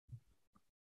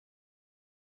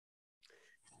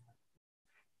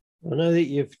Well, now that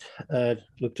you've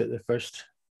looked at the first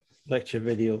lecture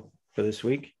video for this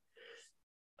week,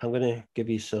 I'm going to give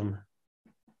you some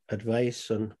advice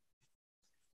on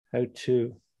how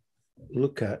to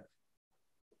look at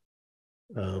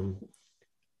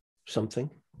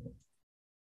something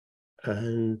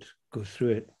and go through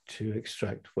it to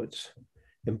extract what's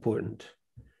important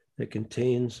it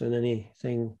contains and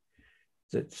anything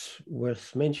that's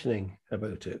worth mentioning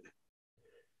about it.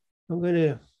 I'm going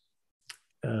to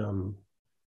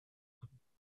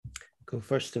go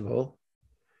first of all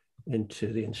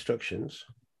into the instructions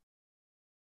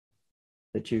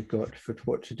that you've got for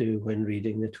what to do when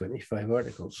reading the 25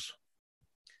 articles.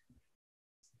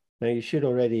 Now, you should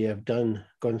already have gone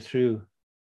through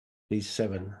these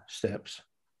 7 steps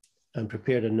and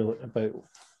prepared a note about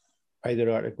either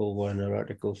Article 1 or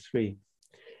Article 3. I'm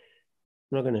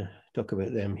not going to talk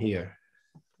about them here.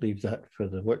 Leave that for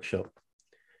the workshop.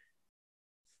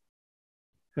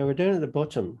 Now, we're down at the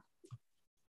bottom.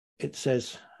 It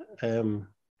says it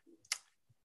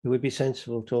would be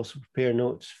sensible to also prepare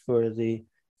notes for the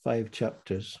 5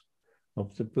 chapters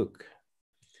of the book.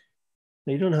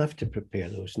 Now, you don't have to prepare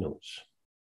those notes,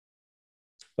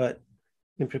 but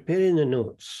in preparing the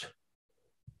notes,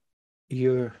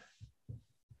 you're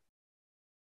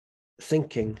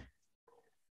thinking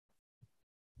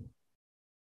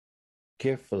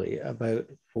carefully about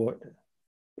what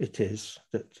it is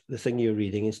that the thing you're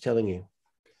reading is telling you.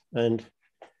 And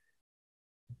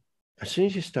as soon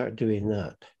as you start doing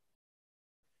that,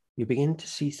 you begin to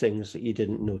see things that you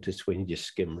didn't notice when you just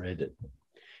skim read it.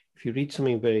 If you read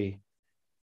something very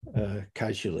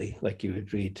casually, like you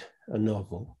would read a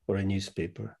novel or a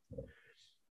newspaper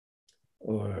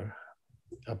or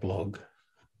a blog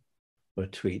or a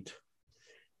tweet,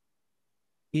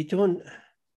 you don't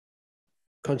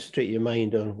concentrate your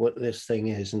mind on what this thing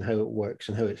is and how it works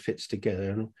and how it fits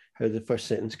together and how the first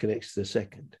sentence connects to the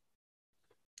second.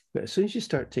 But as soon as you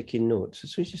start taking notes,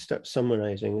 as soon as you start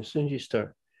summarizing, as soon as you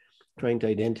start trying to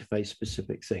identify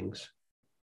specific things,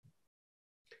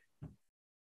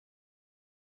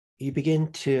 you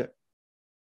begin to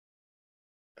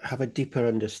have a deeper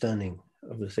understanding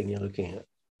of the thing you're looking at.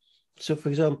 So, for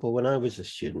example, when I was a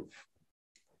student,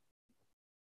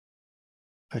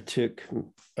 I took,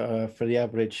 for the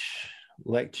average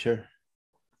lecture,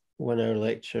 1-hour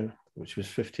lecture, which was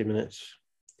 50 minutes,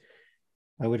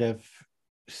 I would have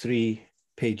 3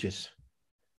 pages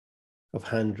of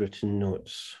handwritten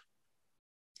notes,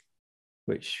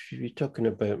 which you're talking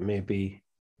about maybe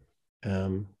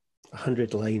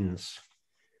 100 lines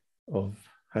of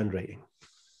handwriting.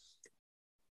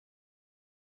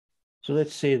 So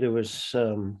let's say there was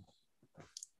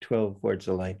 12 words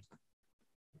a line.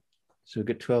 So we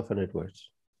get 1,200 words.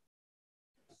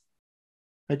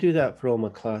 I do that for all my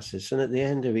classes. And at the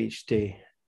end of each day,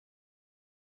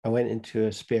 I went into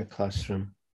a spare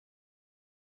classroom,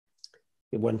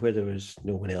 the one where there was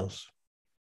no one else.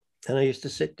 And I used to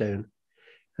sit down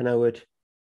and I would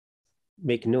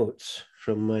make notes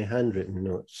from my handwritten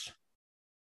notes.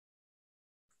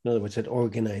 In other words, I'd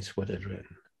organize what I'd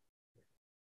written.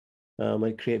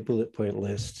 I'd create bullet point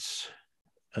lists.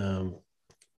 And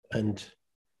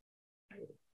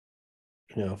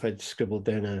you know, if I'd scribbled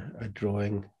down a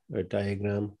drawing or a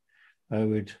diagram, I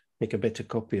would make a better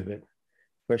copy of it,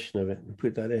 version of it, and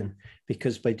put that in.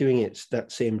 Because by doing it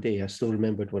that same day, I still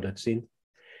remembered what I'd seen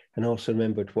and also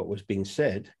remembered what was being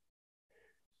said,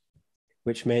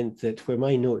 which meant that where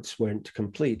my notes weren't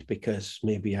complete because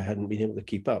maybe I hadn't been able to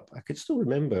keep up, I could still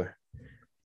remember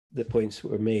the points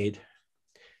that were made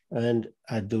and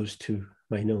add those to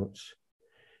my notes.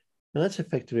 And that's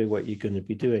effectively what you're going to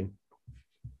be doing.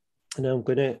 And I'm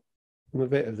going to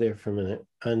move out of there for a minute,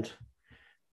 and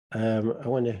I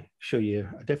want to show you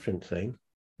a different thing,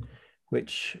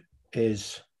 which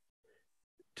is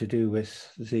to do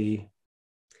with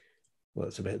well,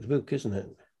 it's about the book, isn't it?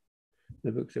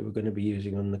 The book that we're going to be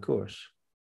using on the course.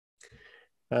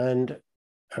 And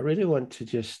I really want to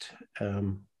just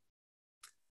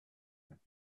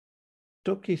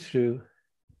talk you through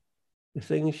the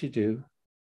things you do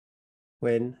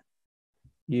when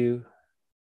you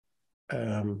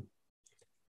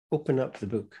open up the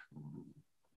book.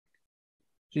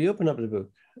 So you open up the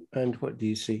book, and what do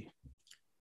you see?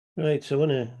 Right, so I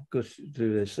want to go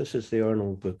through this. This is the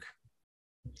Arnold book.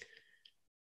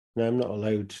 Now, I'm not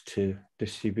allowed to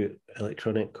distribute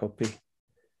electronic copy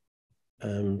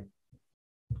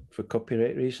for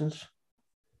copyright reasons.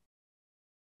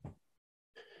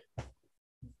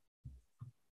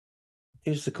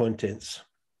 Here's the contents.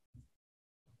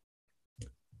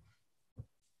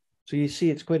 So you see,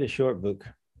 it's quite a short book.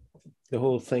 The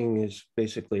whole thing is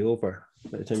basically over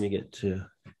by the time you get to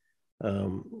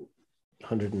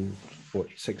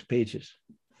 146 pages.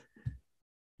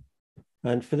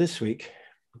 And for this week,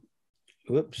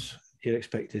 whoops, you're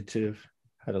expected to have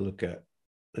had a look at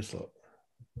this lot.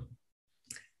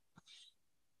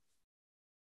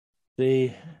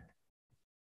 The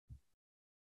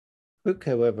book,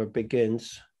 however,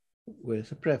 begins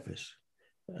with a preface.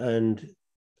 And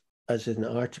as in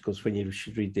articles, when you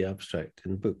should read the abstract,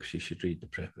 in books, you should read the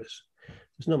preface.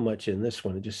 There's not much in this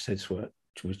one. It just says what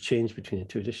was changed between the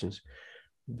two editions.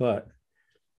 But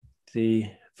the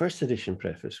first edition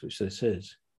preface, which this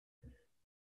is,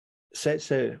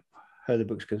 sets out how the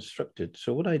book's constructed.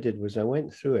 So what I did was I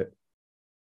went through it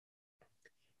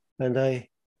and I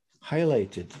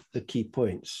highlighted the key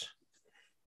points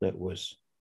that was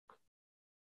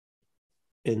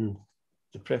in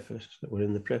the preface, that were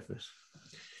in the preface.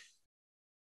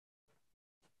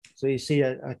 So you see,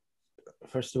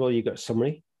 first of all, you got a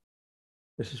summary.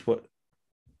 This is what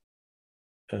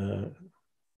the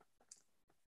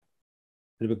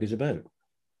book is about.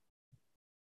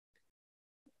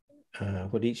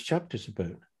 What each chapter is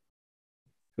about.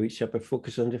 So each chapter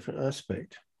focuses on a different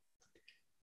aspect.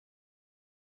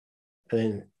 And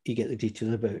then you get the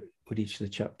detail about what each of the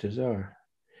chapters are.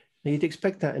 Now you'd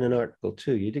expect that in an article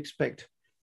too. You'd expect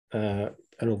an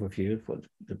overview of what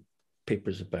the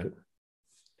paper's about.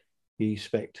 You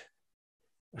expect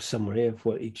a summary of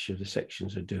what each of the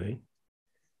sections are doing,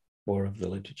 or of the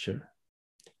literature.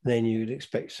 Then you'd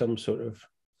expect some sort of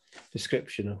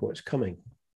description of what's coming.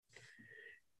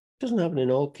 It doesn't happen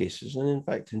in all cases, and in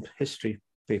fact, in history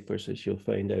papers, as you'll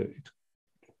find out, it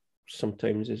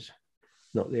sometimes is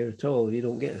not there at all. You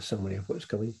don't get a summary of what's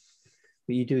coming,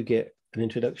 but you do get an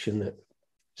introduction that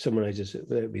summarizes it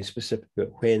without being specific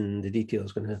about when the detail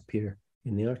is going to appear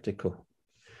in the article.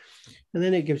 And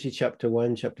then it gives you chapter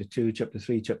 1, chapter 2, chapter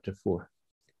 3, chapter 4.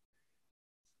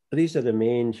 These are the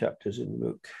main chapters in the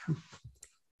book.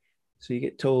 So you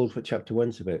get told what chapter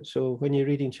 1's about. So when you're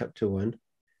reading chapter 1,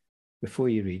 before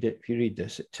you read it, if you read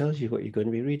this, it tells you what you're going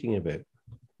to be reading about.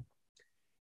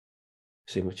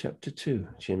 Same with chapter 2,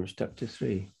 same with chapter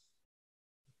 3.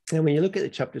 And when you look at the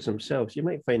chapters themselves, you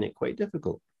might find it quite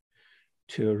difficult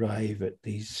to arrive at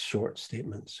these short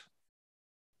statements.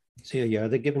 So here you are,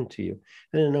 they're given to you.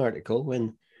 In an article,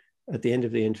 when at the end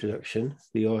of the introduction,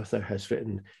 the author has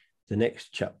written the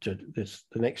next chapter, the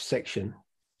next section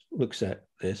looks at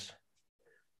this,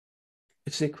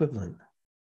 it's the equivalent.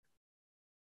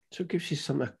 So it gives you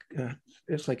some,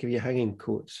 it's like if you're hanging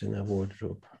coats in a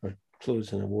wardrobe or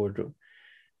clothes in a wardrobe.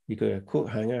 You got a coat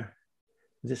hanger,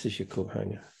 this is your coat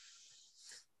hanger.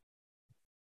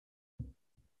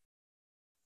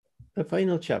 The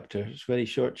final chapter is a very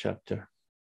short chapter.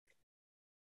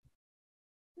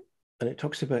 And it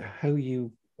talks about how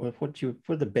you, or what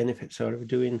the benefits are of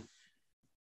doing,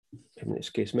 in this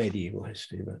case, medieval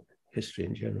history, but history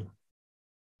in general.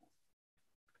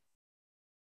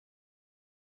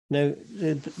 Now,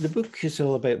 the book is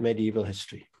all about medieval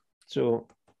history. So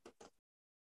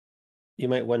you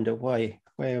might wonder, why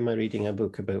am I reading a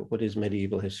book about what is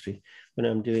medieval history when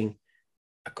I'm doing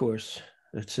a course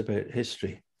that's about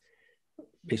history,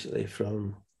 basically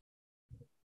from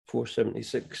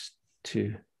 476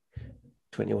 to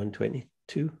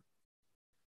 2122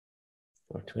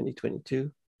 or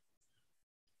 2022.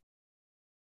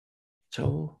 It's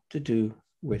all to do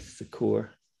with the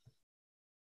core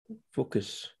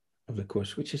focus of the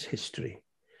course, which is history.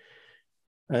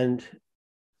 And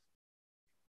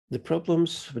the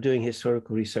problems for doing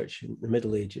historical research in the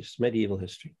Middle Ages, medieval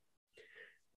history,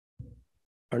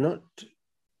 are not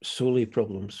solely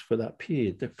problems for that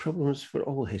period. They're problems for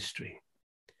all history.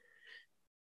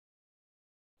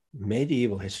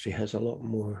 Medieval history has a lot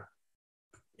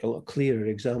clearer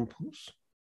examples.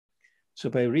 So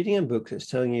by reading a book that's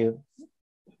telling you,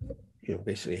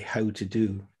 basically how to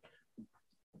do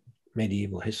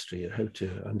medieval history, or how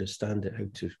to understand it,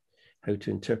 how to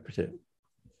interpret it,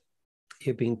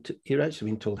 you're actually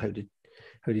being told how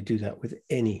to do that with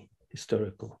any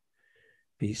historical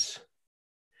piece.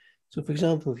 So, for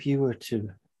example, if you were to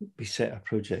be set a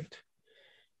project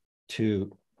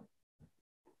to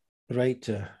write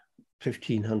a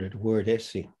 1,500-word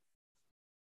essay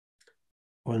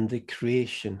on the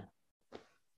creation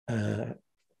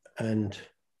and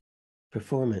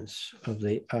performance of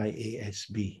the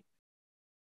IASB,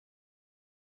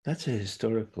 that's a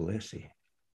historical essay.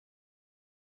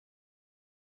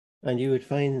 And you would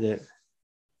find that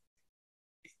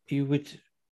you would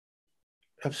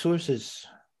have sources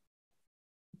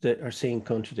that are saying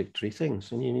contradictory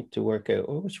things, and you need to work out,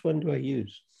 which one do I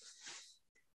use?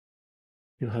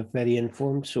 You'll have very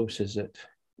informed sources that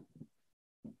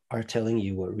are telling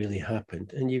you what really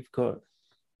happened, and you've got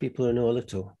people who know a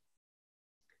little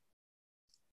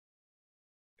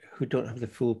who don't have the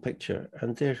full picture,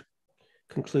 and their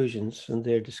conclusions and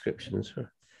their descriptions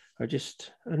are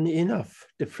just enough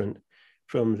different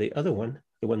from the other one,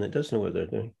 the one that does know what they're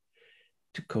doing,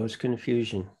 to cause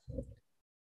confusion.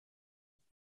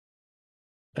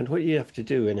 And what you have to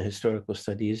do in a historical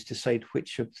study is decide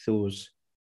which of those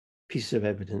pieces of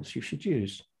evidence you should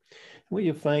use. What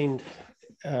you find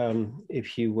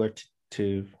if you were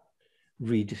to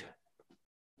read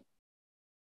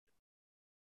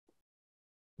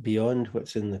beyond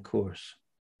what's in the course,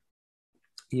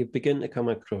 you begin to come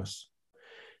across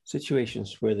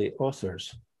situations where the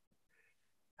authors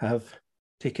have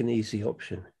taken the easy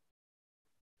option.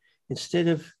 Instead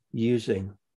of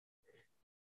using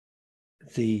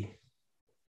the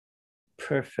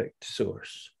perfect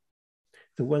source,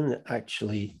 the one that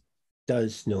actually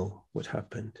does know what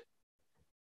happened,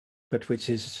 but which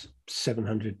is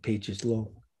 700 pages long,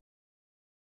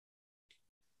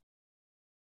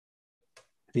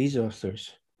 these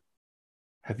authors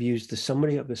have used the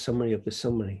summary of the summary of the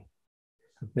summary,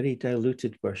 a very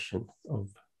diluted version of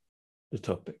the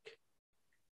topic.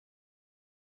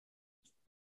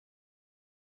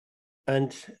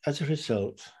 And as a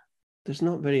result, there's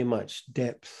not very much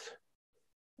depth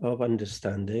of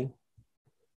understanding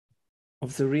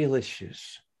of the real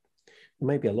issues. There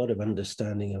might be a lot of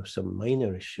understanding of some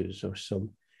minor issues or some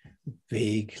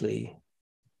vaguely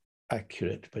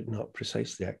accurate, but not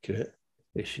precisely accurate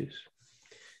issues.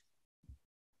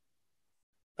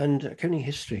 And accounting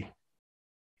history,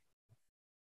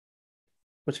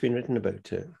 what's been written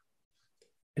about it,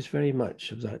 is very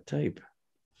much of that type.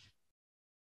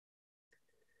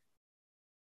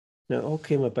 Now, it all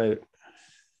came about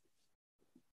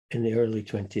in the early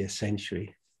 20th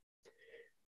century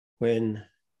when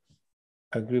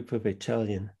a group of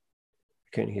Italian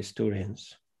accounting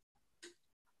historians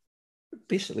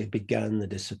basically began the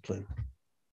discipline.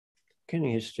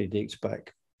 Accounting history dates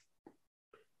back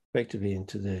effectively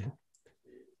into the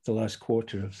last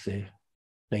quarter of the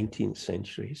 19th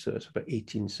century, so it's about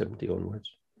 1870 onwards.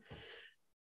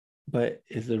 But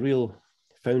if the real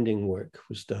founding work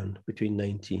was done between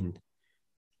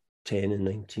 1910 and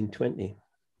 1920.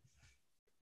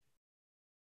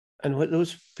 And what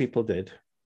those people did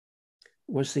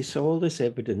was they saw all this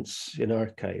evidence in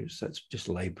archives, that's just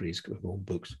libraries of old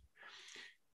books,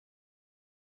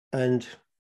 and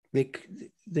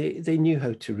they knew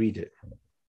how to read it,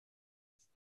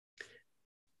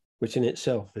 which in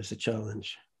itself is a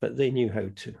challenge, but they knew how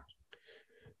to.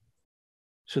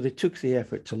 So they took the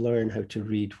effort to learn how to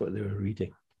read what they were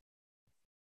reading.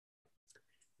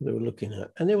 They were looking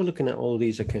at, and they were looking at all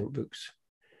these account books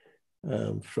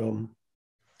from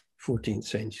 14th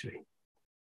century,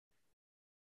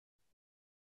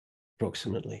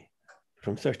 approximately,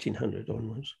 from 1300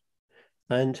 onwards.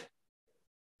 And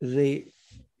they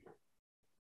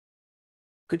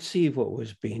could see what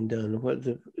was being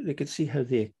done, they could see how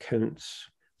the accounts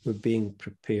were being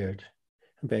prepared.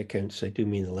 And by accounts, I do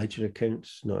mean the ledger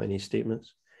accounts, not any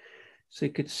statements. So they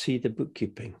could see the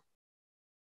bookkeeping.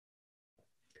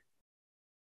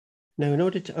 Now, in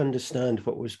order to understand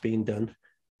what was being done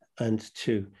and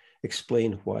to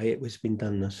explain why it was being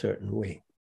done in a certain way,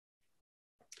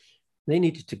 they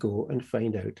needed to go and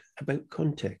find out about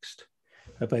context,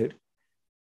 about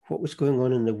what was going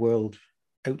on in the world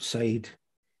outside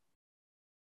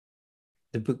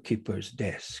the bookkeeper's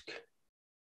desk.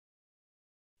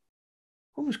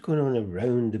 What was going on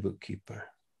around the bookkeeper?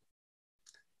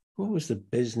 What was the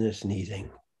business needing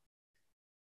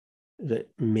that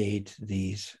made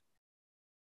these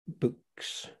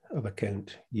books of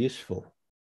account useful?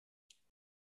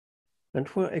 And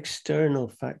what external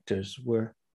factors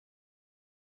were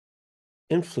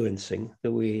influencing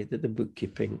the way that the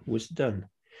bookkeeping was done?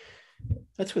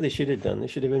 That's what they should have done. They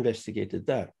should have investigated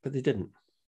that, but they didn't.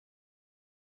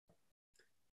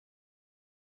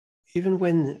 Even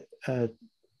when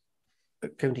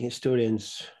accounting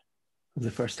historians of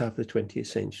the first half of the 20th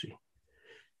century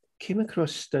came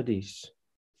across studies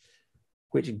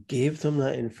which gave them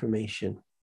that information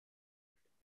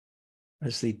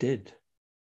as they did,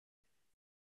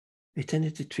 they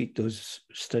tended to treat those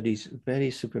studies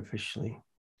very superficially.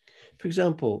 For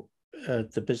example,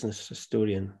 the business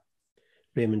historian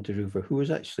Raymond de Roover, who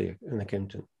was actually an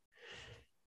accountant,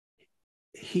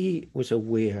 he was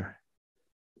aware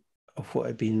of what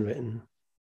had been written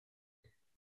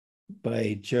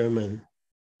by German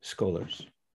scholars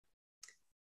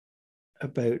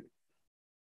about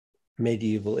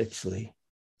medieval Italy,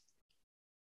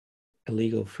 a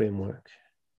legal framework,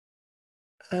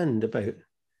 and about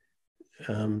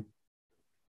the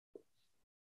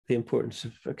importance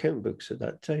of account books at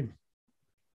that time.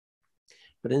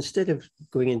 But instead of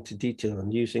going into detail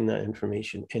and using that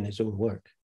information in his own work,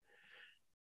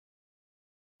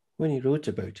 when he wrote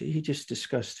about it, he just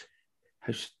discussed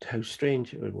how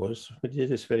strange it was. We did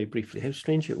this very briefly. How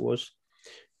strange it was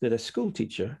that a school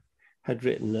teacher had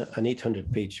written an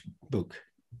 800-page book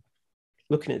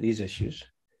looking at these issues,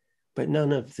 but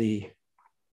none of the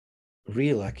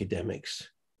real academics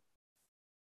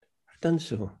had done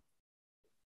so.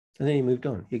 And then he moved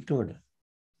on. He ignored it.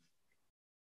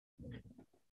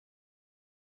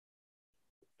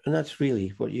 And that's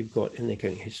really what you've got in the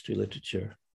accounting history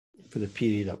literature for the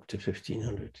period up to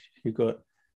 1500. You've got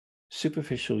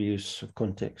superficial use of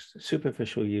context,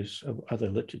 superficial use of other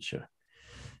literature,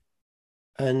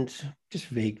 and just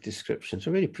vague descriptions,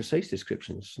 or very precise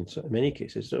descriptions in many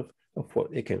cases of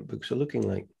what the account books are looking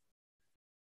like.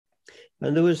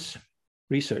 And those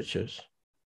researchers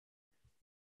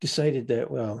decided that,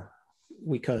 well,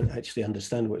 we can't actually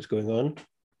understand what's going on.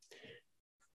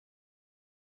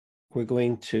 We're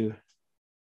going to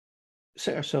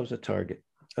set ourselves a target.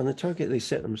 And the target they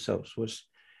set themselves was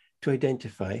to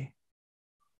identify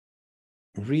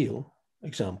real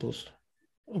examples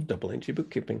of double entry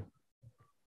bookkeeping,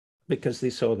 because they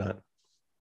saw that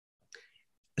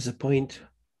as a point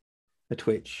at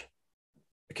which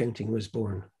accounting was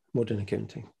born, modern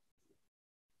accounting.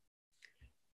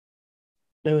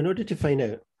 Now, in order to find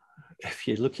out if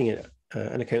you're looking at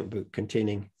an account book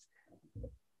containing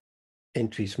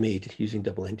entries made using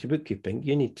double entry bookkeeping,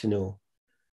 you need to know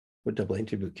what double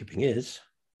entry bookkeeping is.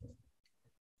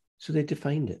 So they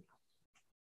defined it.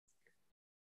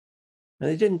 And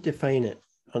they didn't define it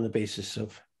on the basis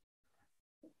of,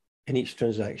 in each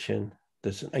transaction,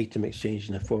 there's an item exchange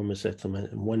and a form of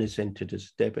settlement, and one is entered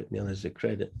as debit and the other as a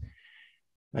credit.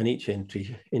 And each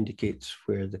entry indicates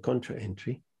where the contra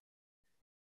entry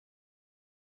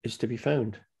is to be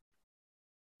found.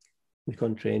 The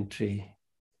contra entry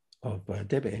of a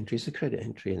debit entry is the credit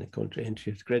entry, and the contra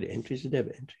entry of the credit entry is the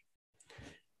debit entry.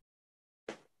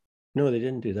 No, they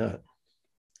didn't do that.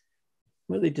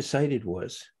 What they decided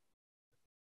was,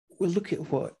 we'll look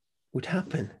at what would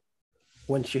happen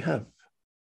once you have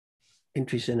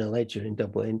entries in a ledger in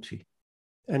double entry.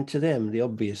 And to them, the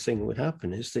obvious thing that would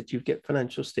happen is that you get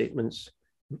financial statements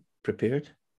prepared.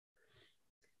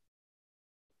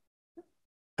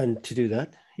 And to do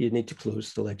that, you need to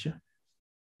close the ledger.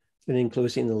 And in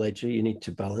closing the ledger, you need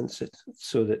to balance it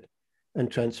so that,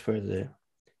 and transfer the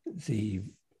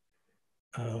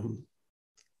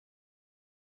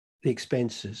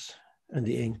expenses and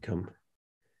the income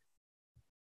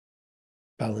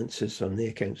balances on the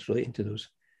accounts relating to those,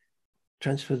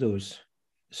 transfer those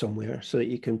somewhere so that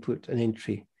you can put an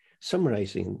entry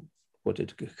summarizing what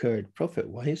had occurred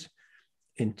profit-wise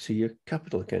into your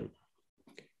capital account.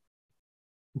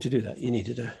 And to do that, you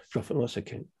needed a profit and loss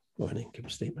account or an income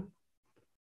statement.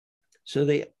 So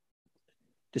they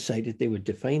decided they would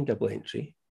define double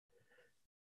entry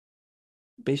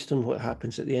based on what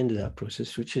happens at the end of that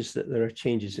process, which is that there are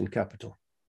changes in capital.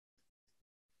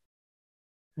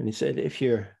 And he said, if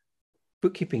your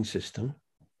bookkeeping system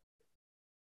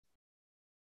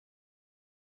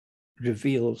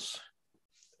reveals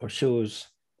or shows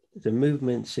the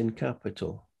movements in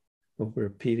capital over a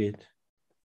period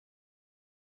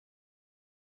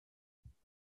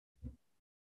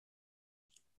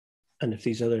and if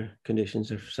these other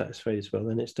conditions are satisfied as well,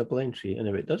 then it's double entry. And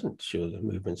if it doesn't show the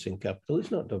movements in capital, it's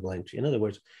not double entry. In other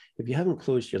words, if you haven't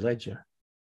closed your ledger,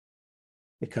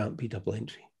 it can't be double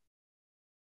entry.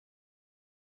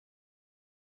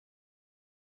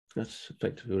 That's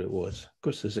effectively what it was. Of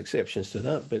course, there's exceptions to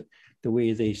that, but the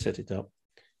way they set it up,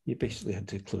 you basically had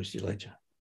to close your ledger.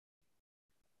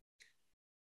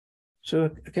 So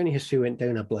accounting history went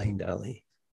down a blind alley.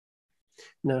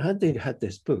 Now, had they had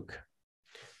this book,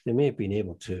 they may have been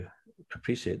able to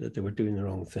appreciate that they were doing the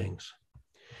wrong things.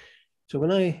 So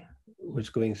when I was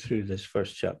going through this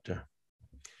first chapter,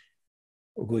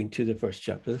 or going to the first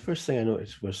chapter, the first thing I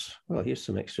noticed was, well, here's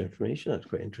some extra information. That's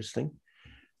quite interesting.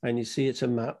 And you see it's a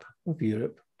map of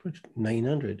Europe,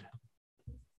 900.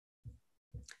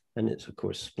 And it's, of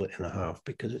course, split in half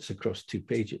because it's across 2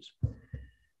 pages.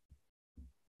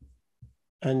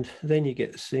 And then you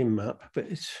get the same map, but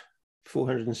it's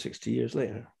 460 years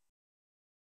later.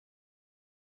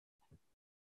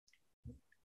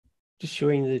 Just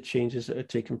showing the changes that are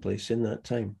taking place in that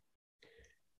time.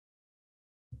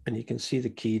 And you can see the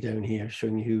key down here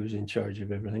showing you who was in charge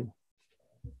of everything.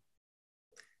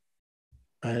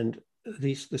 And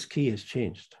this key has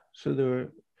changed. So there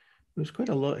was quite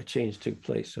a lot of change took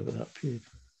place over that period.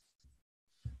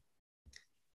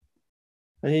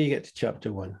 And here you get to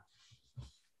chapter 1.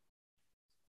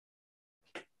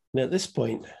 Now, at this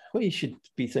point, what you should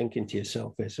be thinking to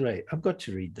yourself is, right, I've got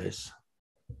to read this.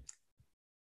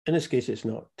 In this case, it's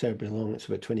not terribly long. It's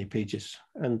about 20 pages,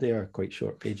 and they are quite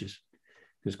short pages.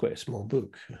 It's quite a small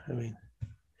book. I mean,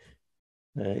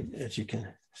 as you can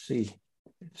see,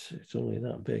 it's only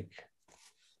that big.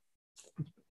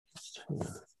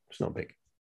 It's not big.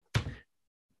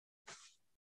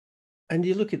 And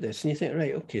you look at this and you think,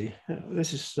 right, okay,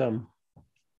 this is,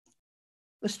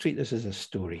 let's treat this as a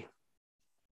story.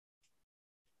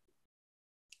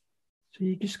 So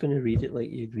you're just going to read it like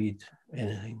you'd read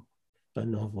anything, a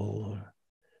novel or a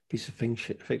piece of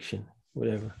fiction,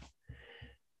 whatever.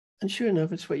 And sure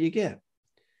enough, it's what you get.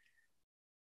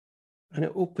 And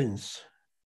it opens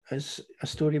as a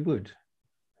story would,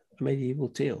 a medieval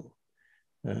tale.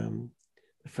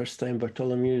 The first time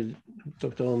Bartholomew,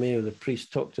 the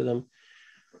priest, talked to them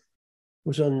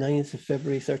was on 9th of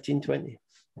February, 1320.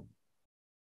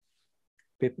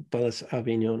 Papal Palace,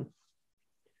 Avignon.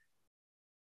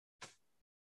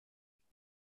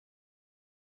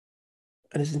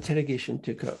 And his interrogation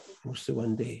took up most of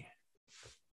one day.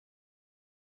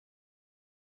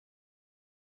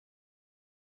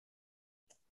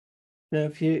 Now,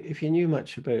 if you knew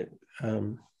much about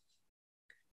the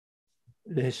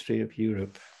history of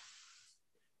Europe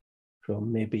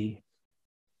from maybe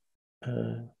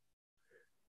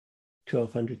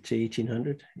 1200 to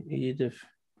 1800, you'd have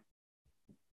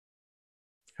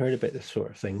heard about the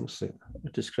sort of things that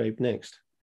are described next.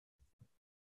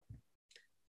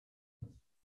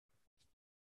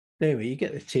 Anyway, you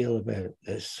get the tale about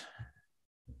this.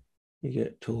 You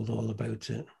get told all about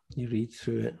it. You read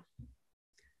through it.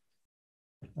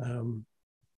 And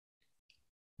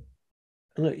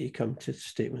look, you come to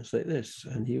statements like this,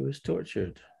 and he was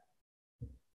tortured.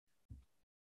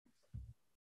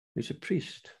 He's a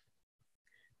priest.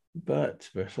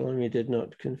 But Bartholomew did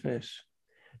not confess.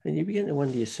 And you begin to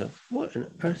wonder yourself, what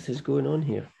on earth is going on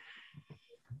here?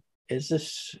 Is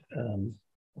this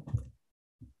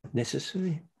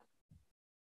necessary?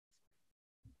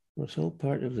 Well, it's all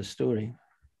part of the story.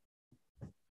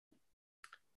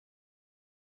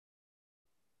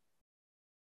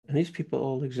 And these people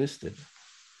all existed.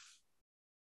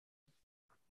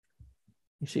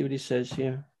 You see what he says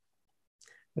here?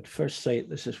 At first sight,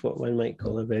 this is what one might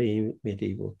call a very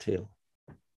medieval tale.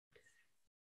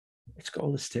 It's got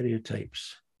all the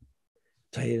stereotypes.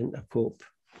 Tyrant, a pope,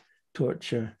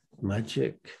 torture,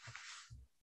 magic.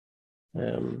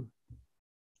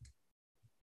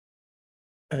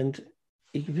 And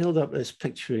you can build up this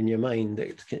picture in your mind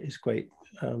that is quite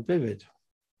vivid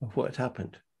of what had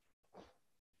happened.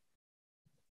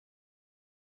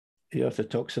 The author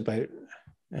talks about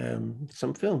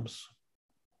some films,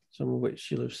 some of which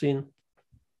you'll have seen.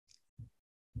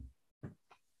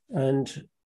 And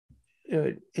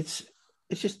it's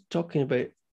just talking about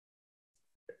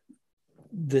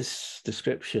this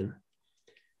description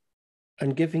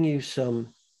and giving you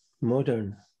some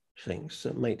modern things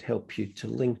that might help you to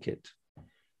link it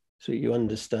so you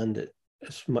understand it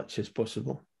as much as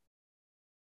possible.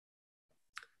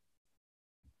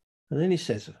 And then he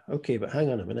says, okay, but hang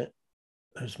on a minute.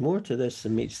 There's more to this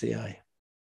than meets the eye.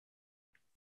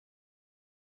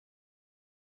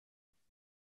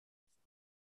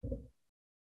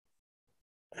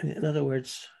 And in other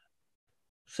words,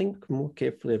 think more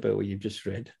carefully about what you've just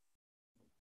read.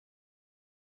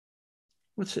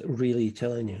 What's it really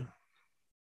telling you?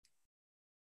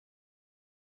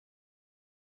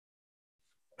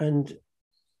 And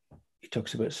he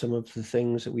talks about some of the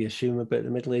things that we assume about the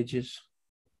Middle Ages.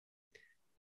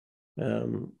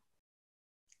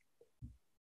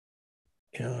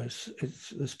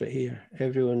 It's this bit here.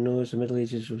 Everyone knows the Middle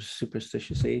Ages was a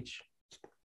superstitious age.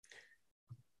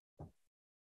 And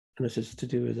this is to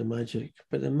do with the magic.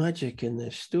 But the magic in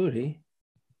this story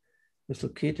is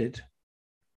located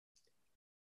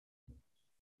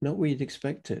not where you'd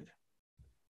expect it,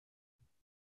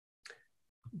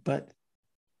 but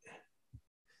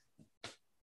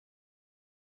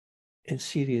in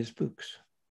serious books.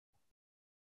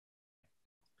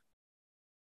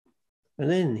 And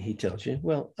then he tells you,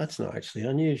 well, that's not actually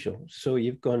unusual. So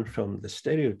you've gone from the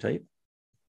stereotype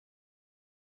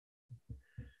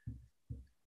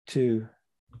to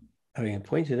having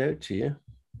pointed out to you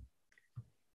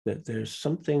that there's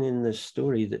something in this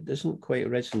story that doesn't quite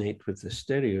resonate with the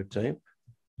stereotype.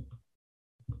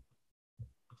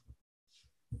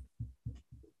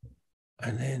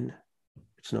 And then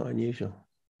it's not unusual.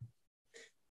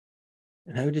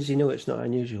 And how does he know it's not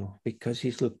unusual? Because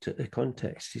he's looked at the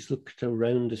context. He's looked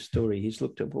around the story. He's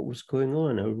looked at what was going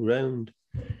on around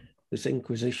this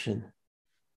Inquisition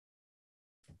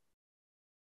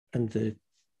and the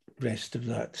rest of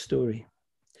that story.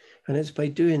 And it's by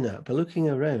doing that, by looking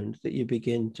around, that you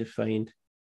begin to find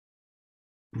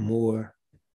more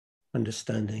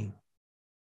understanding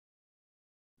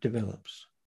develops.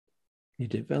 You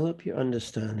develop your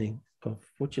understanding of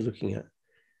what you're looking at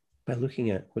by looking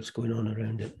at what's going on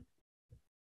around it.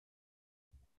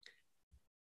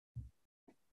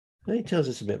 Now he tells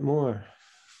us a bit more.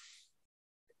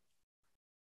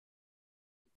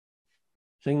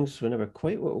 Things were never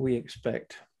quite what we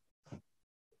expect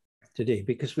today,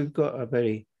 because we've got a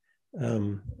very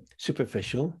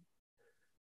superficial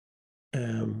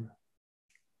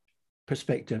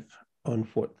perspective on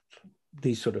what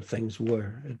these sort of things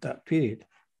were at that period,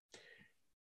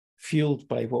 fueled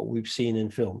by what we've seen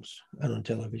in films and on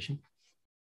television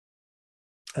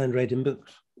and read in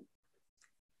books.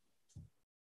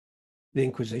 The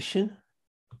Inquisition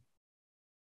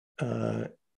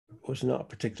was not a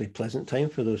particularly pleasant time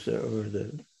for those that were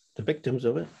the victims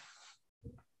of it.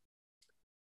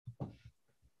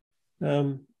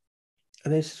 And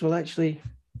they says, well, actually,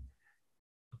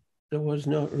 there was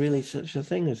not really such a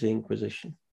thing as the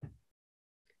Inquisition,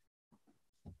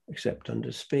 except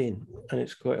under Spain. And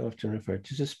it's quite often referred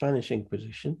to as the Spanish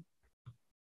Inquisition.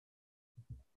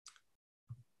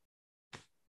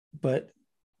 But,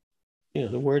 you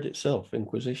know, the word itself,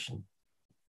 Inquisition,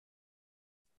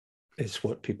 is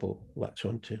what people latch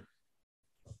onto.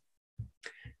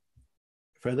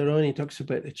 Further on, he talks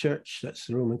about the church, that's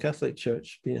the Roman Catholic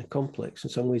Church, being a complex,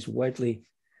 in some ways widely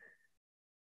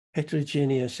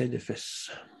heterogeneous edifice.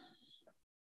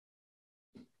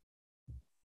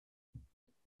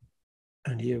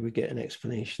 And here we get an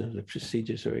explanation of the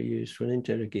procedures that are used when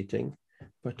interrogating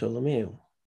Bartolomeo.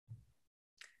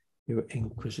 They were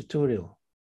inquisitorial,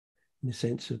 in the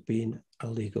sense of being a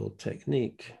legal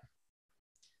technique.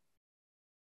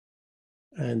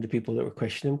 And the people that were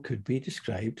questioning him could be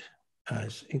described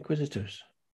as inquisitors.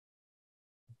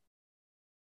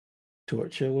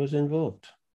 Torture was involved.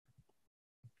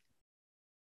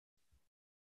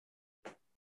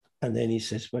 And then he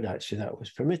says, but actually that was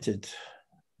permitted.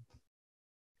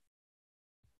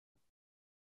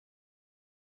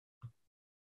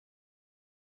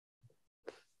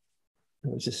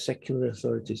 It was the secular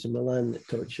authorities in Milan that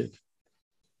tortured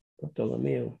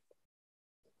Bartolomeo.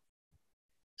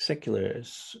 Secular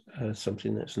is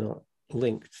something that's not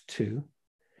linked to,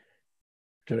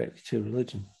 directly to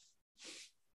religion.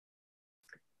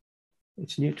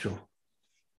 It's neutral.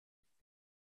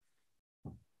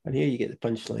 And here you get the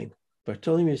punchline.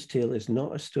 Bartolomeo's tale is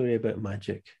not a story about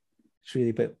magic. It's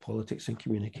really about politics and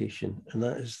communication. And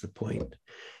that is the point.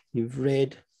 You've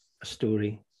read a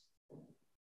story,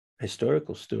 a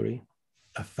historical story,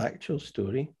 a factual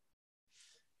story,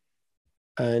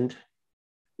 and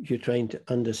you're trying to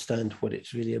understand what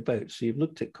it's really about. So you've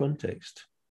looked at context,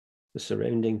 the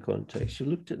surrounding context. You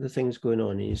looked at the things going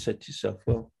on and you said to yourself,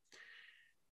 well,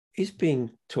 he's being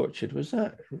tortured. Was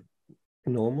that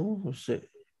normal? Was it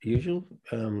usual?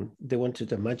 They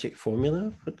wanted a magic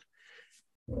formula, but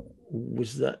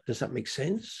was that, does that make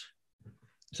sense?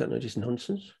 Is that not just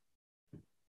nonsense?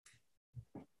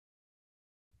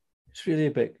 It's really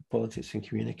about politics and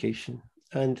communication.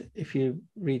 And if you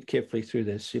read carefully through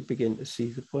this, you begin to see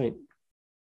the point.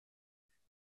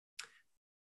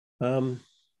 And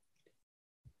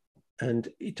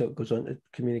he goes on to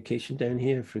communication down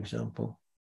here, for example.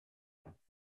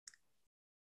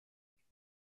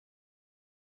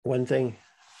 One thing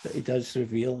that he does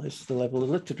reveal is the level of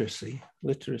literacy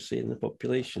in the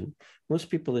population. Most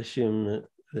people assume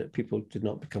that people did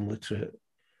not become literate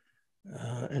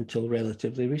until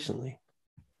relatively recently.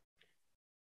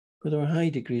 But there are high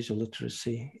degrees of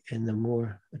literacy in the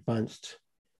more advanced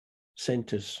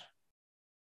centres,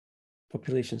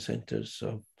 population centres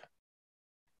of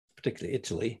particularly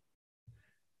Italy,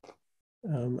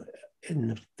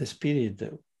 in this period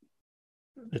that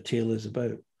the tale is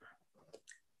about,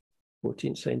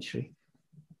 14th century.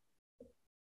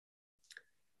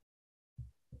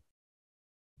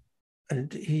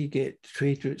 And here you get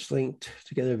trade routes linked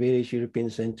together, various European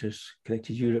centres,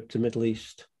 connected Europe to the Middle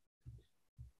East.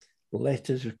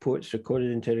 Letters, reports,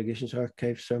 recorded interrogations,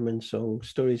 archives, sermons, songs,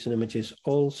 stories and images,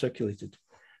 all circulated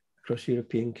across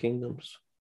European kingdoms.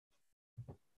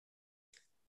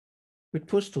 With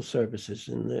postal services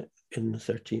in the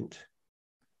 13th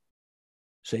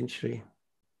century,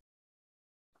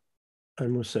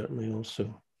 and most certainly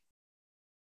also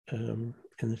in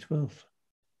the 12th.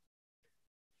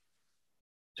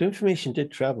 So information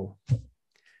did travel,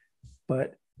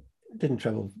 but it didn't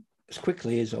travel as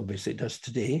quickly as obviously it does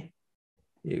today.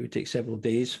 It would take several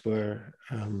days for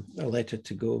a letter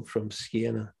to go from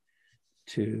Siena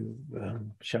to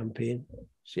Champagne,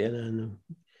 Siena and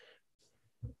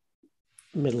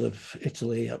middle of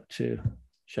Italy up to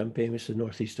Champagne, which is the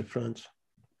northeast of France.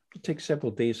 It takes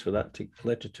several days for that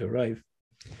letter to arrive,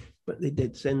 but they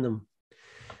did send them.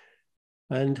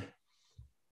 And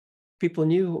people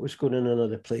knew what was going on in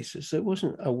other places. It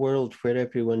wasn't a world where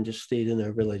everyone just stayed in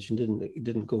their village and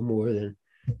didn't go more than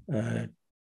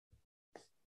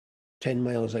 10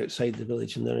 miles outside the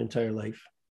village in their entire life.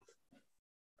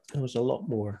 There was a lot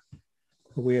more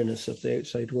awareness of the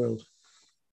outside world.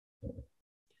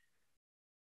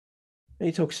 And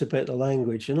he talks about the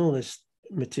language, and all this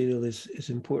material is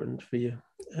important for you.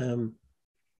 And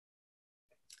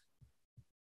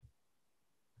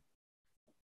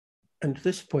at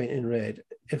this point in red,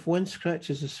 if one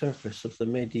scratches the surface of the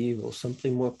medieval,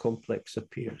 something more complex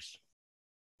appears.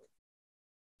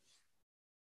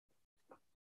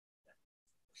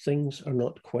 Things are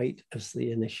not quite as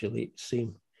they initially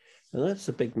seem. And that's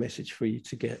a big message for you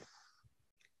to get.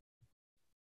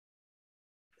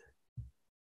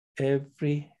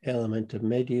 Every element of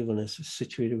medievalness is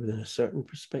situated within a certain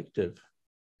perspective,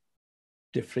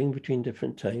 differing between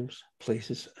different times,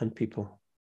 places, and people.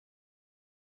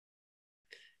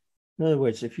 In other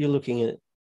words, if you're looking at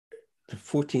the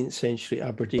 14th century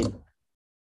Aberdeen,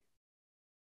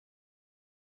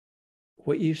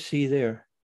 what you see there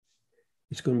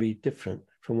is going to be different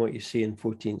from what you see in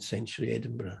 14th century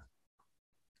Edinburgh,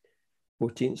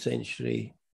 14th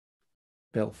century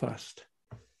Belfast,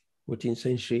 14th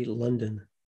century London,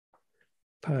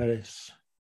 Paris,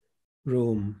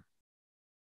 Rome,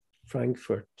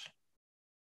 Frankfurt,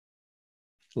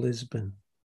 Lisbon,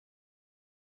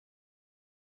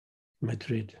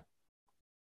 Madrid.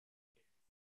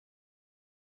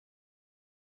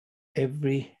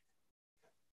 Every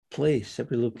place,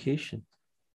 every location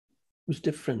was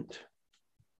different.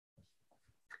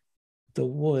 There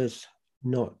was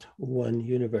not one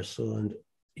universal and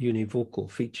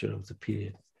univocal feature of the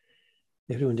period.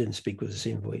 Everyone didn't speak with the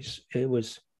same voice.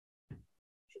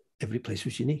 Every place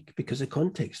was unique because the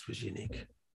context was unique,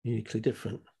 uniquely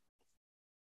different.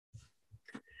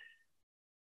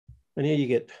 And here you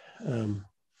get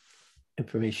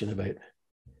information about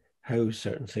how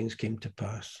certain things came to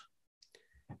pass,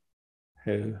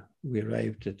 how we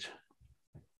arrived at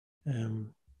the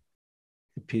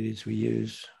periods we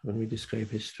use when we describe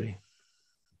history.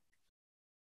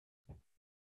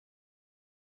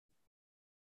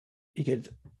 You get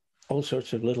all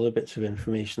sorts of little bits of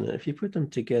information that if you put them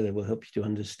together will help you to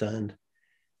understand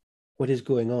what is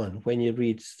going on when you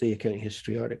read the accounting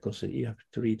history articles that you have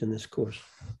to read in this course.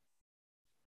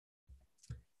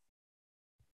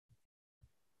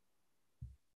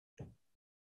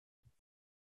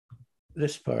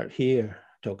 This part here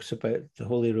talks about the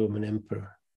Holy Roman Emperor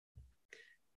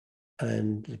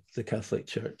and the Catholic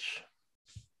Church,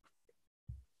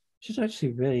 which is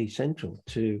actually very central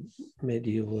to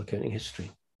medieval accounting history.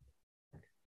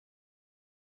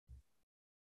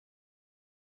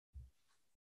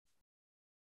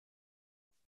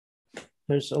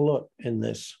 There's a lot in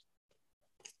this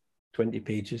 20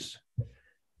 pages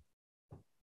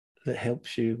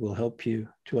that will help you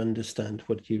to understand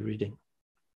what you're reading.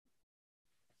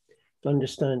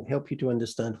 Help you to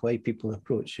understand why people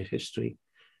approach history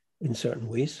in certain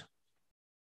ways.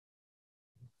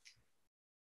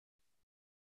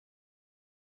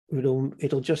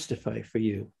 It'll justify for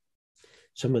you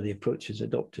some of the approaches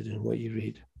adopted in what you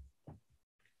read.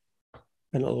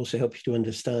 And it'll also help you to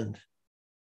understand,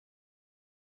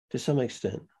 to some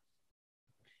extent,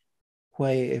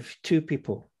 why if two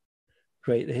people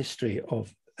write the history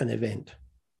of an event,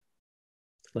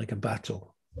 like a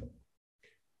battle,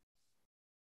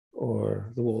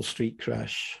 or the Wall Street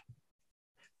crash,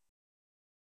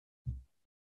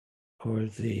 or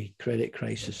the credit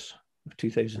crisis of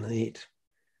 2008,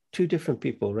 two different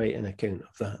people write an account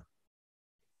of that.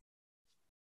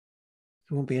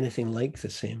 It won't be anything like the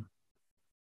same.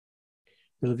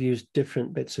 We'll have used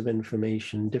different bits of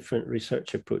information, different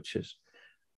research approaches,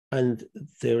 and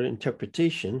their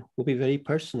interpretation will be very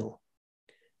personal.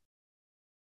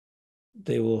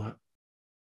 They will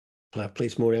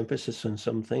place more emphasis on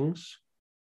some things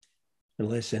and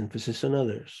less emphasis on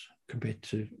others compared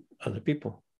to other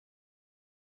people.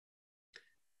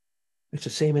 It's the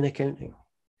same in accounting.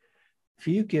 If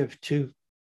you give two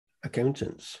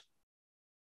accountants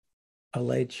a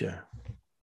ledger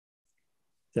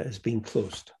that has been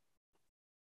closed,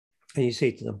 and you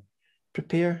say to them,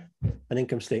 prepare an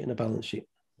income statement and a balance sheet,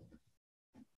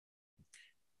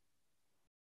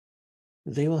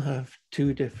 they will have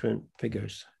two different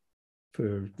figures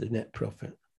for the net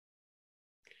profit.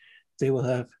 They will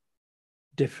have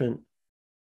different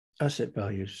asset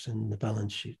values in the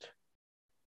balance sheet.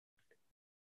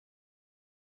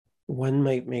 One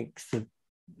might make the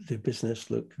the business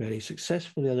look very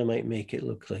successful, the other might make it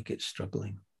look like it's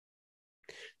struggling.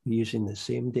 Using the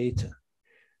same data,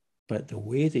 but the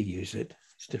way they use it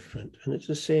is different. And it's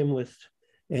the same with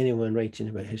anyone writing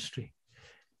about history.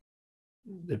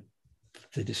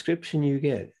 The description you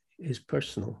get is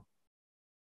personal.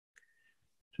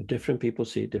 So different people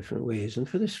see it different ways. And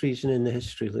for this reason, in the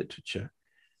history literature,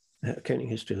 accounting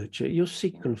history literature, you'll see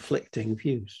conflicting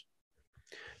views.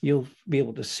 You'll be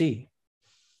able to see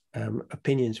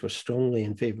opinions were strongly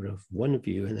in favor of one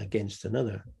view and against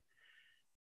another.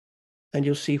 And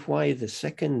you'll see why the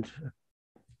second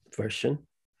version,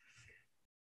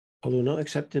 although not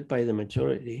accepted by the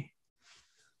majority,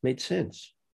 made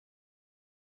sense.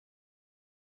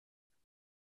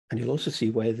 And you'll also see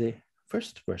why the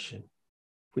first version,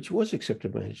 which was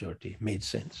accepted by the majority, made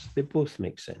sense. They both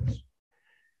make sense.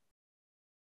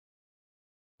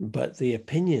 But the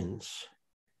opinions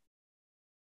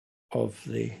of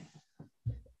the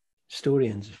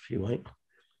historians, if you like,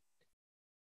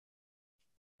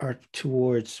 are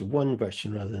towards one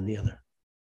version rather than the other.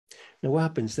 Now, what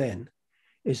happens then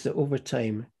is that over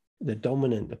time, the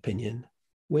dominant opinion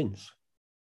wins.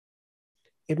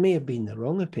 It may have been the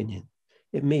wrong opinion.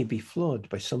 It may be flawed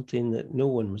by something that no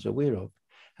one was aware of.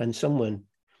 And someone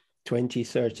 20,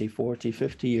 30, 40,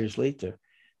 50 years later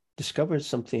discovers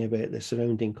something about the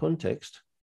surrounding context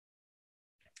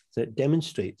that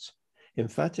demonstrates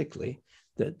emphatically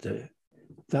that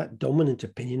that dominant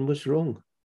opinion was wrong.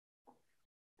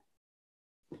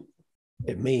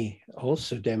 It may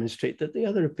also demonstrate that the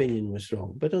other opinion was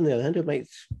wrong, but on the other hand, it might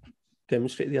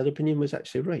demonstrate the other opinion was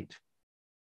actually right.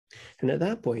 And at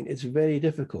that point, it's very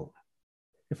difficult,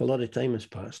 if a lot of time has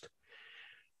passed,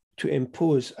 to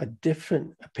impose a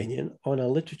different opinion on a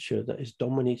literature that is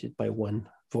dominated by one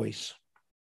voice.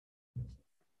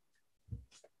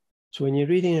 So when you're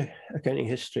reading accounting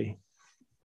history,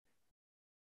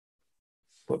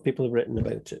 what people have written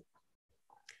about it,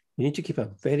 you need to keep a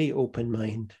very open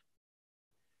mind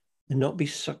and not be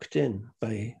sucked in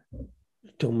by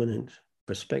dominant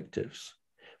perspectives,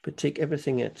 but take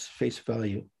everything at face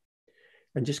value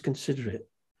and just consider it.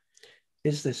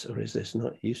 Is this or is this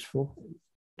not useful?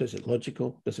 Does it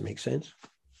logical? Does it make sense?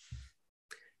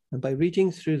 And by reading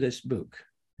through this book,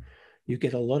 you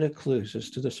get a lot of clues as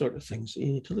to the sort of things that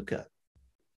you need to look at.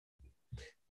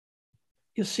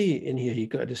 You'll see in here, you've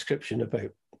got a description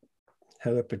about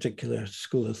how a particular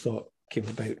school of thought came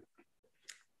about,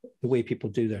 the way people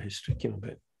do their history came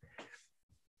about.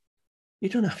 You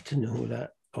don't have to know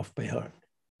that off by heart,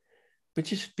 but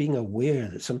just being aware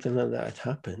that something like that had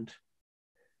happened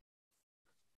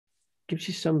gives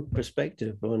you some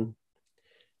perspective on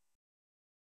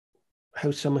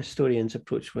how some historians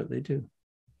approach what they do.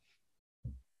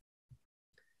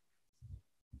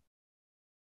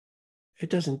 It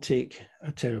doesn't take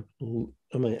a terrible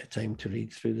amount of time to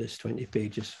read through this 20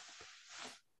 pages.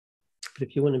 But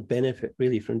if you want to benefit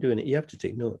really from doing it, you have to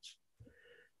take notes.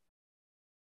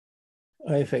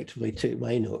 I effectively took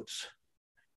my notes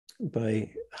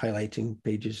by highlighting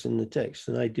pages in the text,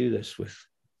 and I do this with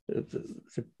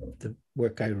the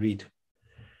work I read.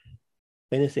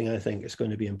 Anything I think is going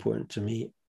to be important to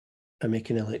me, I make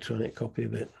an electronic copy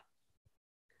of it.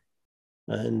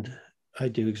 And I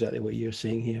do exactly what you're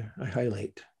saying here. I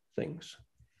highlight things.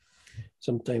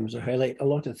 Sometimes I highlight a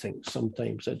lot of things,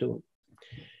 sometimes I don't.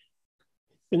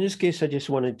 In this case, I just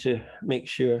wanted to make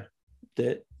sure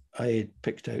that I had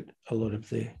picked out a lot of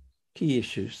the key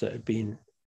issues that had been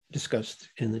discussed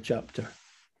in the chapter.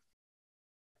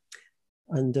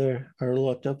 And there are a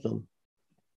lot of them.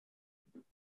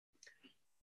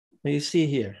 Now you see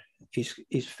here,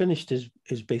 he's finished his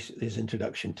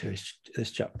introduction to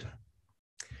this chapter.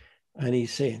 And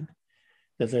he's saying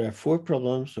that there are 4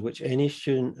 problems of which any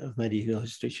student of medieval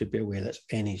history should be aware. That's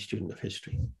any student of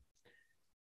history.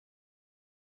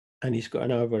 And he's got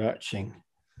an overarching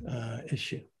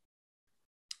issue.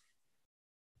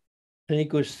 And he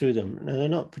goes through them.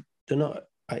 Now they're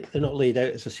not laid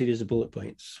out as a series of bullet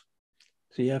points.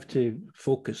 So you have to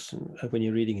focus when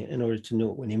you're reading it in order to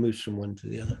know when he moves from one to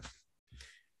the other.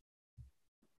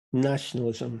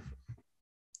 Nationalism.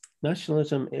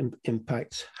 Nationalism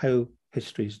impacts how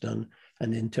history is done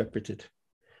and interpreted.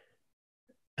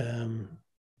 There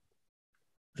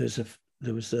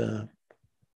was a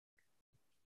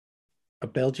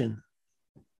Belgian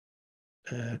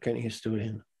accounting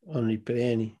historian, Henri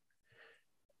Pirenne,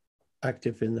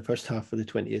 active in the first half of the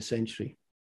 20th century,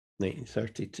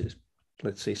 1930 to,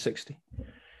 let's say, 60,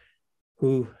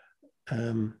 who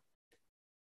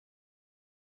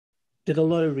did a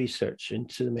lot of research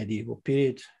into the medieval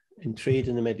period, in trade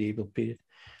in the medieval period.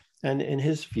 And in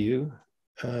his view,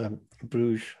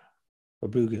 Brugge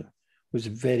was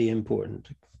a very important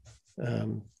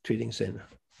trading centre.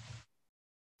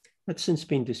 That's since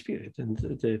been disputed, and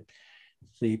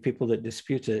the people that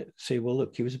dispute it say, well,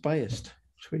 look, he was biased.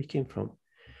 That's where he came from.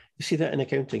 You see that in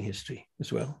accounting history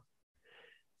as well.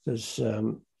 There's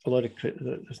a lot of,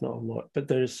 there's not a lot, but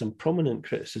there is some prominent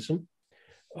criticism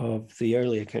of the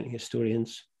early accounting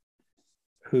historians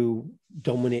who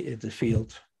dominated the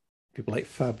field. People like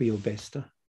Fabio Besta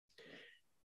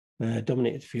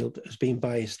dominated the field as being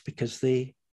biased because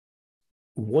they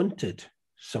wanted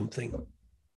something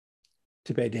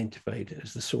to be identified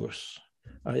as the source.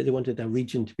 They wanted a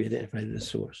region to be identified as the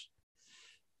source,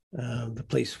 the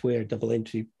place where double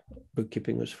entry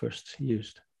bookkeeping was first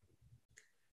used.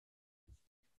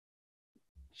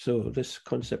 So this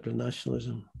concept of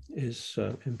nationalism is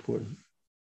important.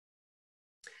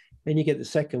 Then you get the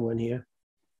second one here.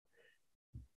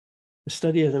 The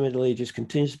study of the Middle Ages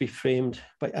continues to be framed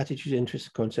by attitudes, interests,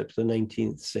 and concepts of the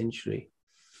 19th century.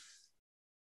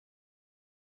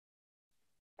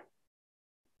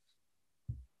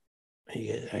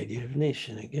 You get the idea of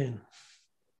nation again.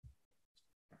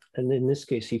 And in this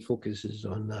case, he focuses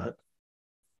on that.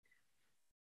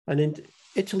 And in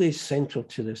Italy is central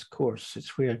to this course.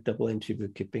 It's where double entry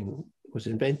bookkeeping was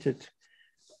invented.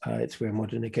 It's where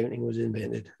modern accounting was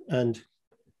invented. And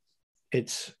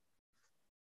it's,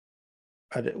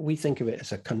 we think of it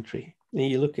as a country.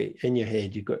 And you look at, in your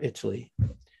head, you've got Italy,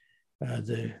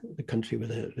 the country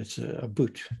with it's a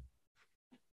boot,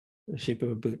 the shape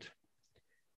of a boot.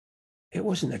 It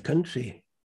wasn't a country.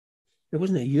 It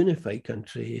wasn't a unified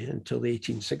country until the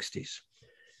 1860s.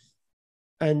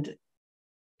 And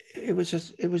it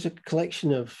was a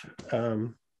collection of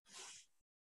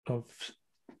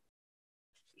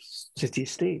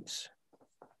city-states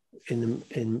in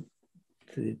the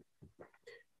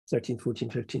 13th,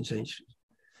 14th, 15th centuries.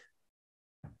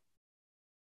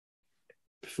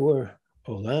 Before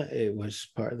all that, it was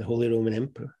part of the Holy Roman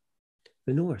Empire.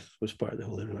 The North was part of the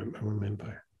Holy Roman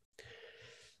Empire.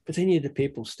 But then you had the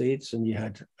Papal States, and you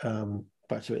had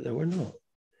parts of it that were not.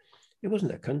 It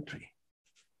wasn't a country.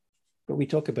 But we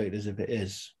talk about it as if it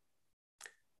is.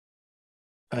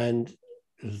 And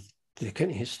the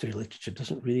accounting history literature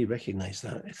doesn't really recognize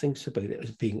that. It thinks about it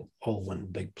as being all one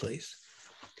big place.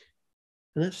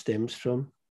 And that stems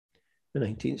from the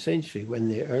 19th century, when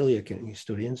the early accounting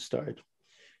historians started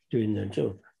doing their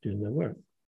job, doing their work.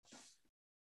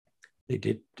 They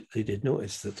did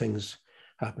notice that things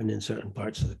happened in certain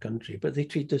parts of the country, but they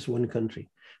treat this one country.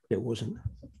 It wasn't.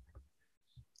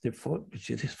 They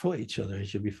fought each other,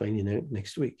 as you'll be finding out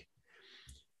next week,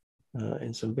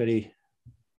 in some very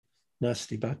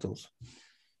nasty battles.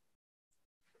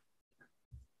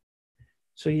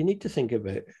 So you need to think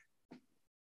about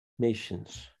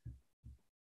nations.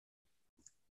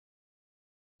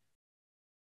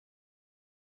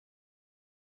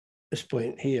 This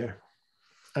point here,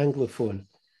 Anglophone,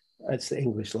 that's the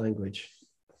English language.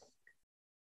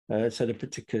 It's had a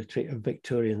particular trait of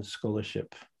Victorian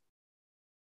scholarship,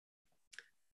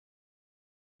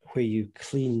 where you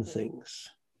clean things,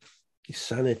 you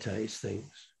sanitize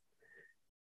things,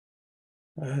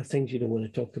 things you don't want to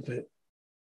talk about.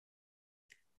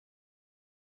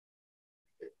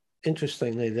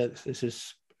 Interestingly, this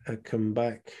has come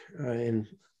back in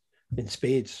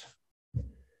spades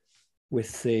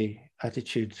with the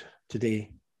attitude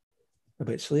today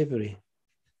about slavery,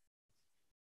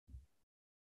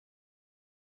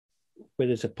 where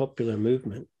there's a popular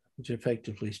movement which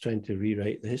effectively is trying to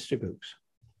rewrite the history books,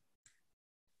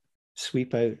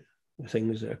 sweep out the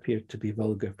things that appear to be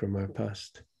vulgar from our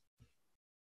past.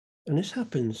 And this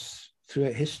happens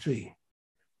throughout history,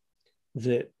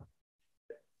 that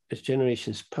as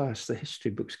generations pass, the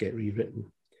history books get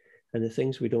rewritten, and the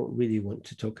things we don't really want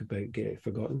to talk about get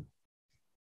forgotten.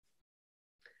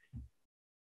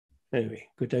 Anyway,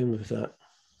 go down with that.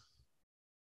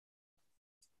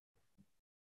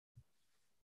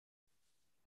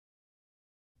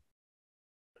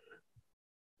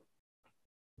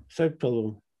 Third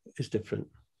problem is different.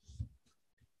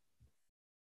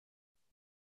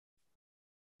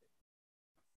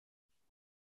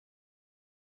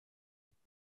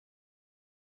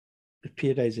 The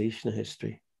periodization of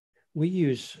history. We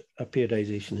use a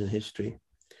periodization in history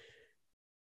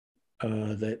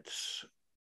that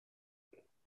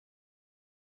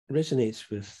resonates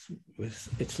with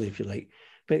Italy, if you like.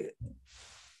 But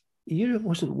Europe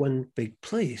wasn't one big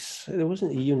place. There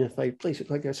wasn't a unified place.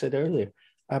 Like I said earlier,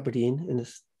 Aberdeen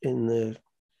in the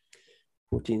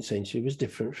 14th century was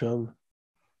different from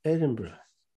Edinburgh.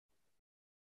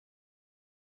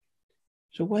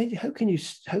 So how can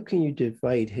you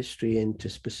divide history into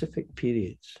specific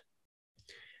periods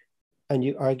and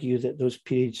you argue that those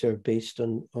periods are based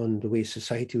on the way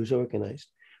society was organized,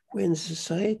 when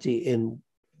society in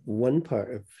one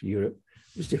part of Europe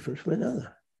was different from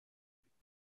another.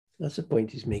 That's the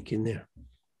point he's making there.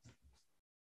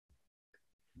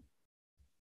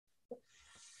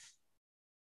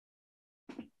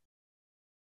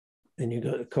 And you've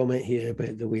got a comment here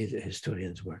about the way that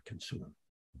historians work and so on.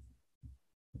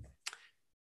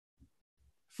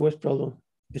 Fourth problem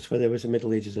is whether there was a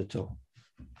Middle Ages at all.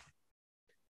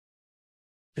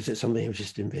 Is it something that was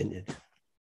just invented?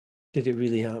 Did it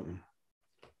really happen?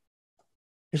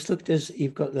 It's looked as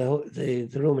you've got the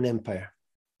Roman Empire,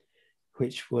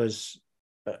 which was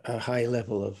a high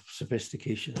level of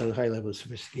sophistication,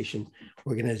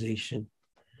 organization.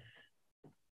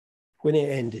 When it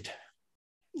ended,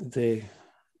 the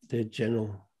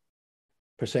general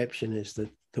perception is that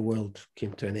the world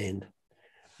came to an end,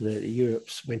 that Europe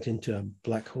went into a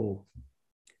black hole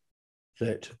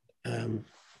that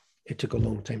it took a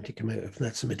long time to come out of, and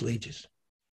that's the Middle Ages.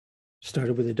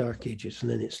 Started with the Dark Ages, and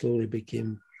then it slowly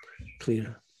became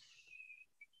clearer.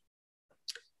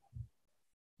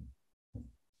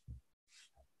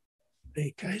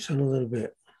 It carries on a little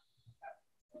bit.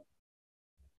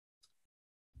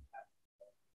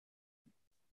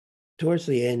 Towards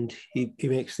the end, he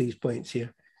makes these points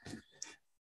here.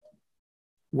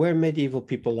 Were medieval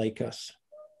people like us,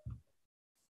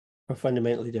 or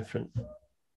fundamentally different?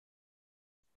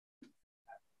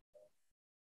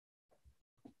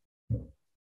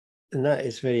 And that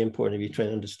is very important if you try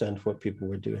to understand what people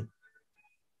were doing.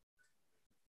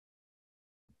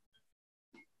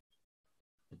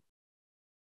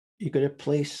 You've got to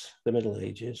place the Middle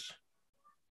Ages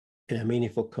in a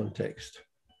meaningful context.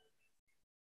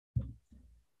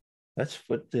 That's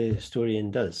what the historian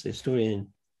does. The historian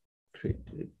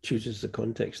chooses the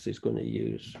context he's going to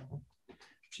use,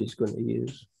 she's going to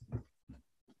use.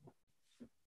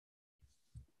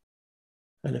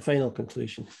 And the final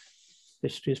conclusion,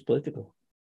 history is political.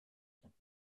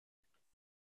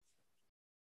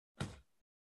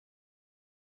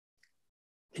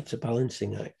 It's a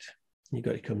balancing act. You've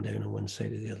got to come down on one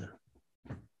side or the other.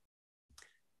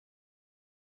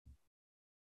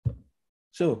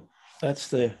 So that's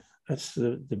the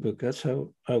book. That's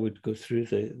how I would go through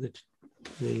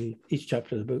each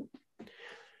chapter of the book.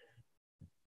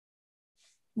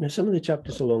 Now, some of the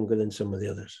chapters are longer than some of the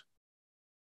others.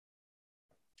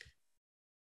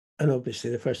 And obviously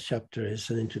the first chapter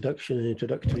is an introduction, and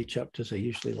introductory chapters are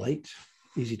usually light,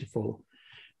 easy to follow.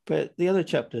 But the other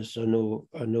chapters are no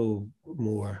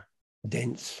more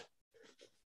dense.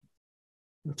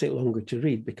 They'll take longer to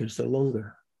read because they're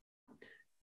longer.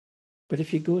 But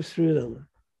if you go through them,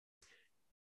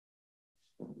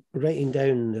 writing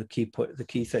down the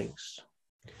key things,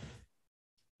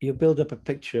 you build up a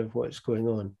picture of what's going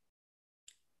on.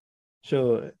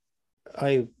 So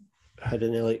I had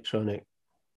an electronic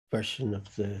version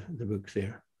of the book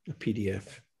there, a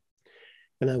PDF,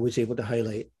 and I was able to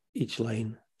highlight each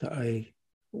line that I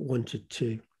wanted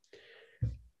to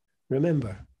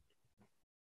remember.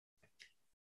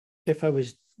 If I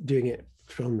was doing it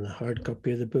from the hard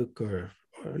copy of the book or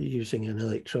using an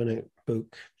electronic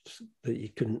book that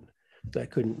I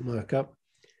couldn't mark up,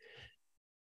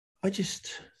 I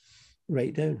just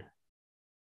write down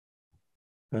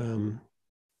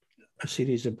a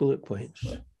series of bullet points.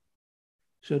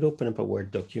 So I'd open up a Word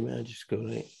document, I just go,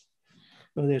 right,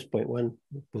 oh, there's point one,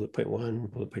 bullet point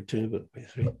two, bullet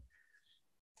point three.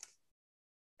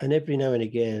 And every now and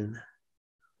again,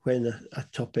 when a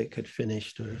topic had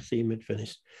finished or a theme had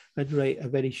finished, I'd write a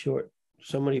very short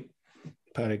summary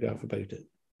paragraph about it.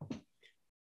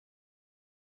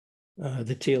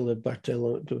 The tale of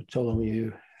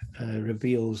Bartholomew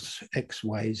reveals X,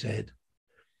 Y, Z.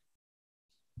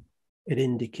 It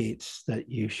indicates that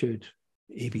you should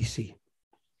ABC.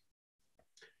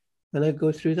 And I'd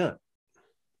go through that.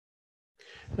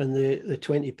 And the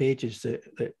 20 pages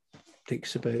that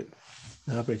takes about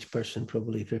an average person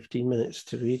probably 15 minutes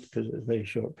to read because it's very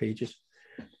short pages.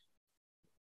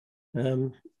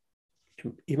 You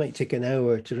might take an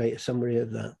hour to write a summary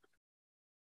of that.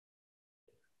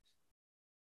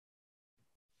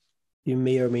 You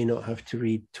may or may not have to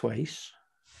read twice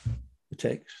the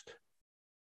text.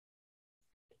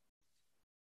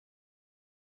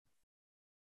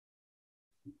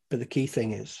 But the key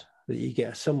thing is that you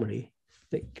get a summary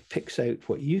that picks out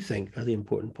what you think are the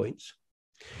important points.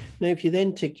 Now, if you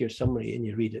then take your summary and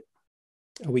you read it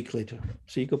a week later,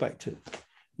 so you go back to it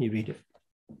and you read it,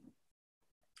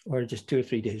 or just 2 or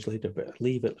 3 days later, but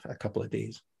leave it a couple of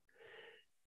days.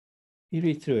 You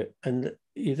read through it and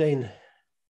you then,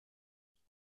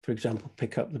 for example,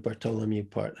 pick up the Bartholomew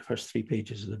part, the first 3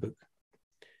 pages of the book.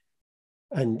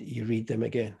 and you read them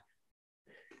again,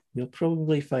 you'll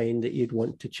probably find that you'd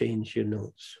want to change your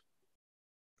notes.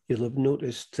 You'll have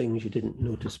noticed things you didn't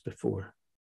notice before.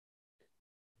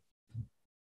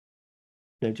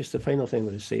 Now, just the final thing I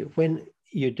want to say, when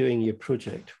you're doing your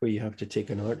project where you have to take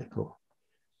an article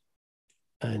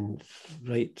and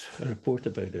write a report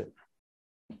about it,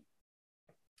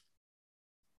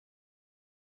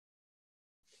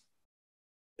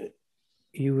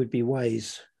 you would be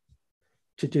wise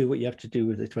to do what you have to do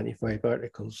with the 25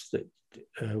 articles that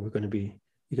you're going to be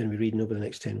reading over the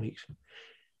next 10 weeks,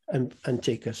 and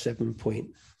take a 7-point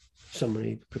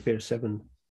summary, prepare a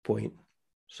 7-point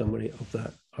summary of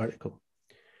that article.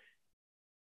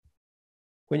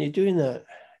 When you're doing that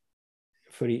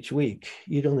for each week,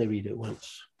 you'd only read it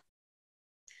once.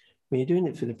 When you're doing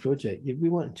it for the project, you'd be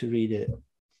wanting to read it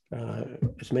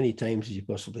as many times as you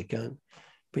possibly can,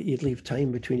 but you'd leave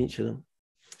time between each of them.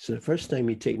 So the first time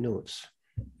you take notes,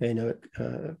 and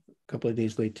a couple of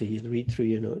days later, you'd read through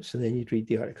your notes, and then you'd read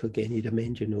the article again, you'd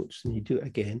amend your notes, and you'd do it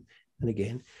again and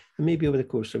again. And maybe over the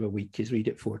course of a week, you'd read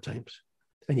it 4 times,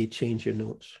 and you'd change your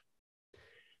notes.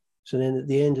 So then at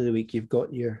the end of the week, you've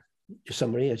got your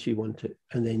summary as you want it,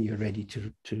 and then you're ready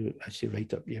to actually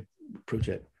write up your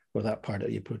project, or that part of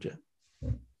your project.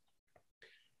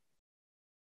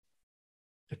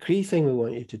 The key thing we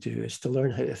want you to do is to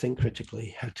learn how to think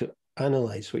critically, how to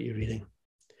analyze what you're reading,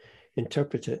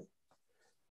 interpret it,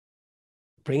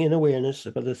 bring in awareness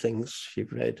of other things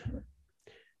you've read,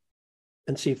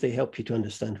 and see if they help you to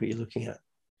understand what you're looking at.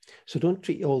 So don't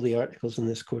treat all the articles in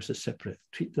this course as separate.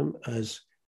 Treat them as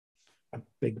a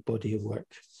big body of work.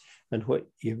 And what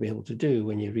you'll be able to do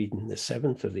when you're reading the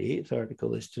 7th or the 8th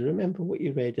article is to remember what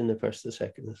you read in the 1st, the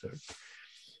 2nd, the 3rd,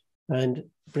 and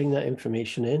bring that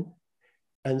information in.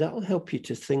 And that will help you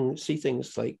to see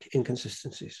things like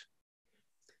inconsistencies.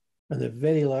 And the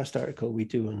very last article we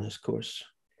do on this course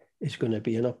is going to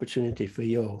be an opportunity for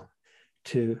you all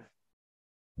to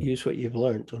use what you've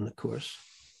learned on the course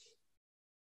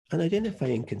and identify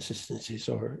inconsistencies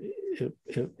or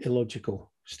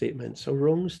illogical statements or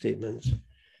wrong statements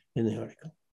in the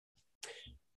article.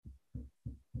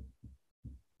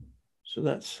 So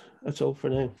that's all for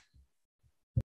now.